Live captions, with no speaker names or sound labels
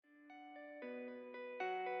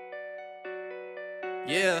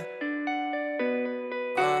Yeah.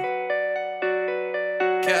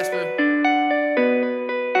 CASPER.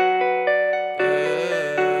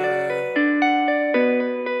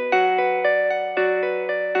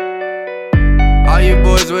 All you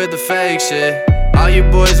boys with the fake shit. All you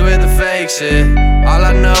boys with the fake shit. All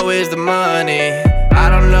I know is the money. I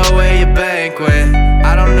don't know where your bank went.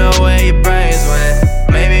 I don't know where your brains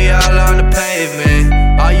went. Maybe all on the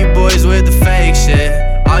pavement. All you boys with the fake shit.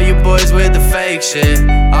 All you boys with the fake shit.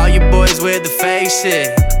 All you boys with the fake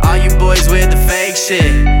shit. All you boys with the fake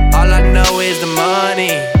shit. All I know is the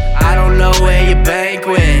money. I don't know where your bank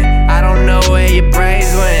went. I don't know where your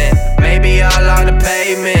brains went. Maybe all on the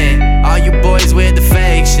pavement. All you boys with the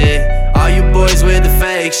fake shit. All you boys with the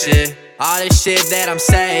fake shit. All this shit that I'm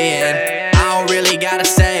saying, I don't really gotta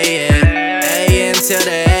say it. AM till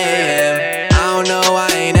the AM. I don't know, I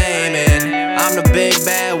ain't aiming. I'm the big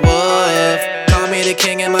bad wolf. Call me the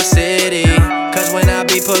king in my city. Cause when I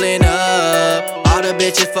be pulling up, all the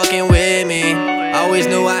bitches fucking with me. Always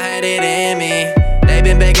knew I had it in me. They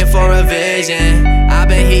been begging for a vision. I've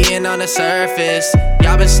been heating on the surface.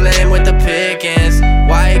 Y'all been slaying with the pickings.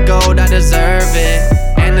 White gold, I deserve it.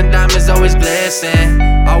 And the diamonds always glisten.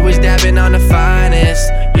 Always dabbing on the finest.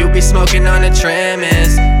 You be smoking on the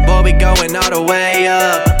trimmings. Boy, we going all the way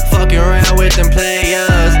up. Fucking around with them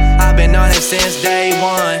players. I've been on it since day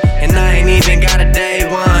one. And I ain't even got a day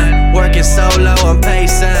one. Working solo on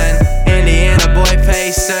Payson. Indiana boy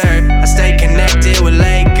Pacer. I stay connected with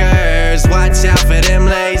Lakers. Watch out for them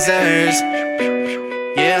lasers.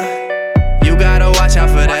 Yeah, you gotta watch out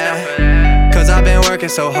for that. Cause I've been working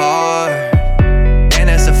so hard. And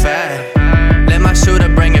that's a fact. Let my shooter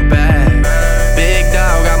bring it back. Big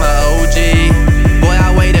dog, I'm a OG. Boy,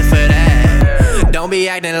 I waited for that. Don't be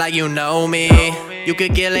acting like you know me. You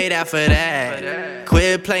could get laid out for that.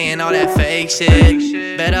 Quit playing all that fake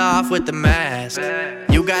shit. Better off with the mask.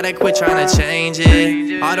 You gotta quit trying to change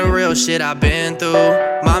it. All the real shit I've been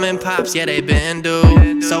through. Mom and pops, yeah, they been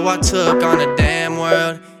due. So I took on the damn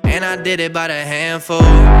world. And I did it by the handful.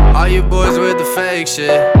 All you boys with the fake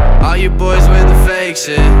shit. All you boys with the fake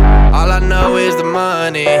shit. All I know is the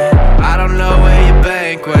money. I don't know where your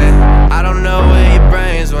bank went. I don't know where your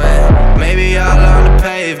brains went. Maybe all on the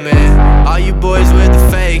pavement. All you boys with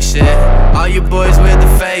the fake shit. All you boys with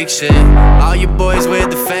the fake shit. All you boys with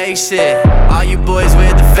the fake shit. All you boys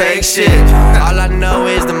with the fake shit. All I know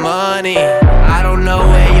is the money. I don't know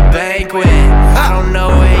where your bank went. I don't know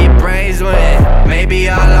where your brains went. Maybe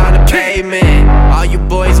all on the pavement. All you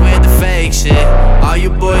boys with the fake shit. All you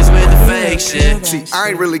boys with the fake shit. See, I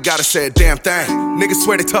ain't really gotta say a damn thing. Niggas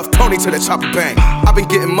swear they tough Tony till they chop a bang. I been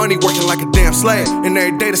getting money working like a damn slave. And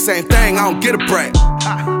every day the same thing, I don't get a break.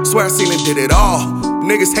 Swear I seen and did it all.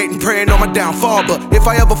 Niggas hating, praying on my downfall. But if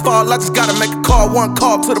I ever fall, I just gotta make a call. One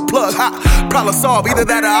call to the plug. Problem solved. Either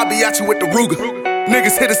that or I'll be at you with the Ruger.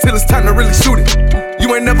 Niggas hit us till it's time to really shoot it.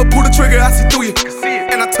 You ain't never pulled a trigger, I see through you.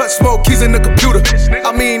 And I touch smoke keys in the computer.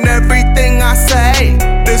 I mean everything I say.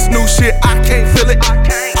 This new shit, I can't feel it.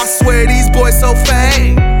 I swear these boys so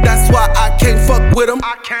fake. That's why I can't fuck with them.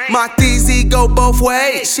 My DZ go both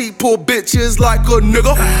ways. She pull bitches like a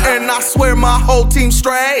nigga. And I swear my whole team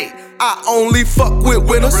straight. I only fuck with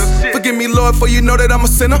winners. Forgive me, Lord, for you know that I'm a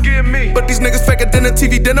sinner. But these niggas faker than a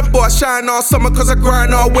TV dinner. Boy, I shine all summer cause I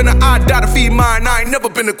grind all winter. I die to feed mine, I ain't never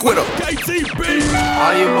been a quitter.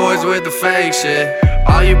 All you boys with the fake shit.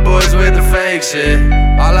 All you boys with the fake shit.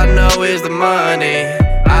 All I know is the money.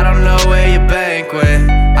 I don't know where your bank went.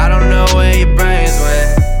 I don't know where your brains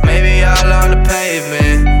went. Maybe all on the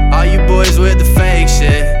pavement. All you boys with the fake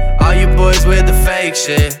shit. All you boys with the fake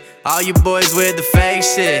shit. All you boys with the fake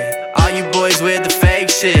shit. All you boys with the fake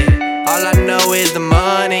shit. All I know is the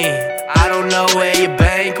money. I don't know where your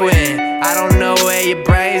bank went. I don't know where your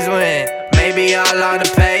brains went. Maybe all on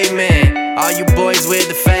the pavement. All you boys with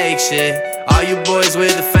the fake shit. All you boys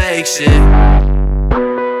with the fake shit.